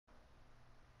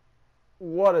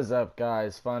What is up,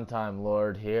 guys? Funtime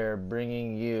Lord here,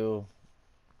 bringing you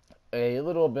a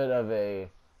little bit of a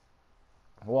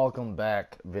welcome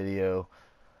back video.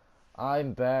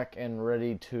 I'm back and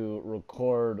ready to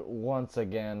record once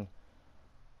again.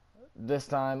 This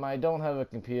time I don't have a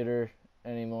computer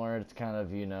anymore. It's kind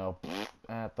of,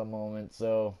 at the moment,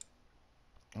 so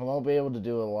I won't be able to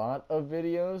do a lot of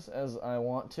videos as I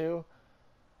want to,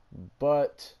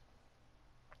 but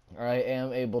I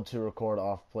am able to record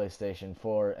off PlayStation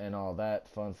 4 and all that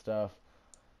fun stuff.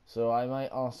 So I might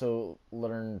also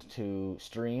learn to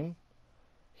stream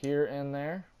here and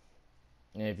there.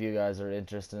 And if you guys are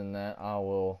interested in that, I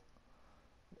will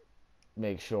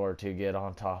make sure to get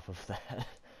on top of that.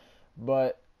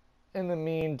 But in the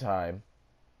meantime,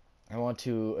 I want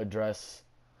to address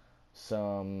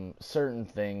some certain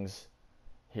things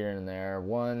here and there.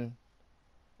 One,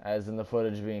 as in the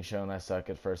footage being shown, I suck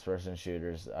at first-person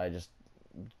shooters. I just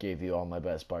gave you all my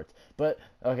best parts. But,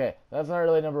 okay, that's not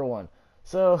really number one.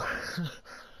 So,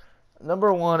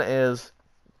 number one is,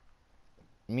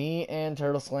 me and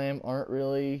Turtle Slam aren't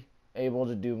really able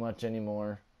to do much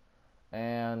anymore.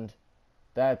 And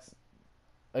that's,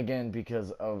 again, because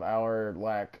of our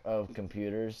lack of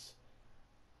computers.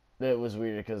 It was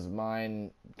weird because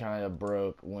mine kind of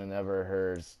broke whenever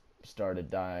hers started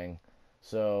dying.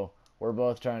 So, we're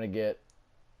both trying to get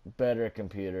better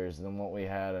computers than what we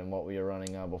had and what we were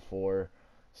running on before.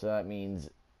 So that means,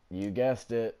 you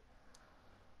guessed it,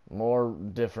 more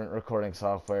different recording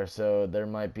software. So there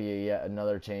might be yet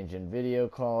another change in video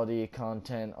quality,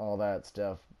 content, all that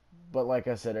stuff. But like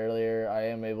I said earlier, I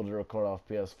am able to record off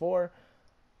PS4.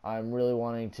 I'm really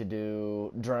wanting to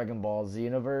do Dragon Ball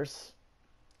Xenoverse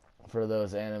for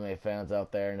those anime fans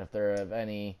out there. And if there are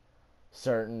any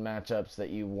certain matchups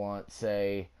that you want,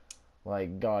 say,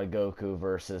 like God Goku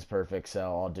versus Perfect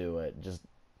Cell, I'll do it. Just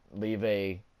leave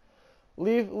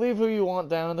who you want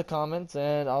down in the comments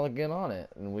and I'll get on it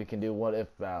and we can do what if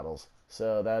battles.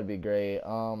 So that'd be great.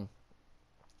 I'm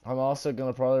also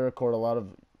gonna probably record a lot of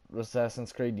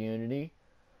Assassin's Creed Unity.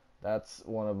 That's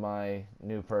one of my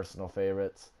new personal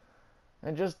favorites.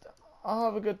 And just I'll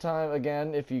have a good time.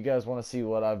 Again, if you guys want to see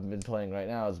what I've been playing right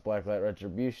now is Blacklight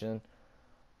Retribution.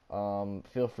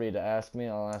 Feel free to ask me.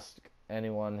 I'll ask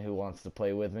anyone who wants to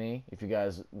play with me. If you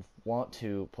guys want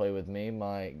to play with me,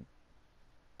 my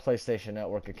PlayStation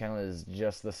Network account is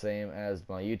just the same as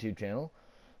my YouTube channel.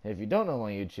 And if you don't know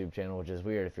my YouTube channel, which is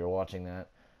weird if you're watching that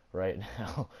right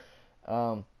now,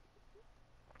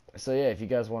 so yeah, if you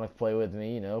guys want to play with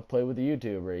me, play with a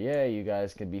YouTuber, yeah, you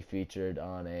guys can be featured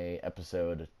on a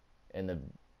episode in the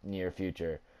near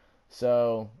future.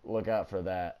 So look out for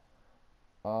that.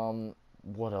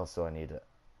 What else do I need to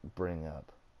bring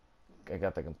up? I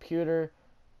got the computer,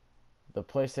 the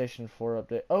PlayStation 4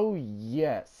 update. Oh,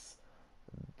 yes.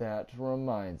 That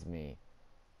reminds me.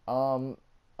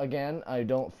 Again, I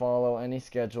don't follow any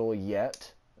schedule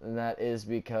yet, and that is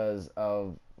because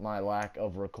of my lack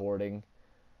of recording.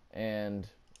 And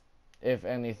if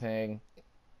anything,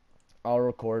 I'll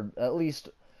record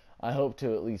I hope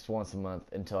to at least once a month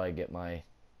until I get my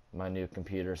new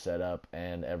computer set up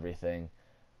and everything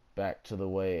back to the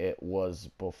way it was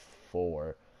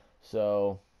before.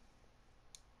 So,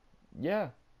 yeah,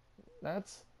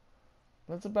 that's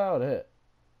about it,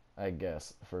 I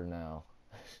guess, for now.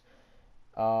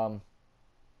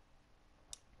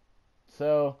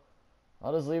 So,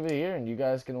 I'll just leave it here, and you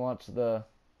guys can watch the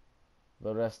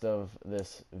rest of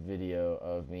this video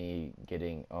of me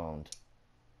getting owned.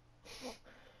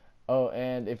 Oh,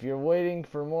 and if you're waiting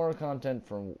for more content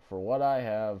for what I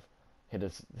have,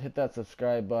 hit that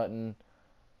subscribe button.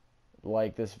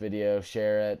 Like this video,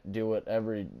 share it, do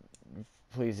whatever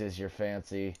pleases your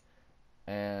fancy,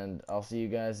 and I'll see you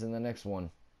guys in the next one.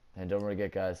 And don't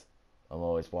forget, guys, I'm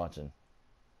always watching.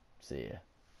 See ya.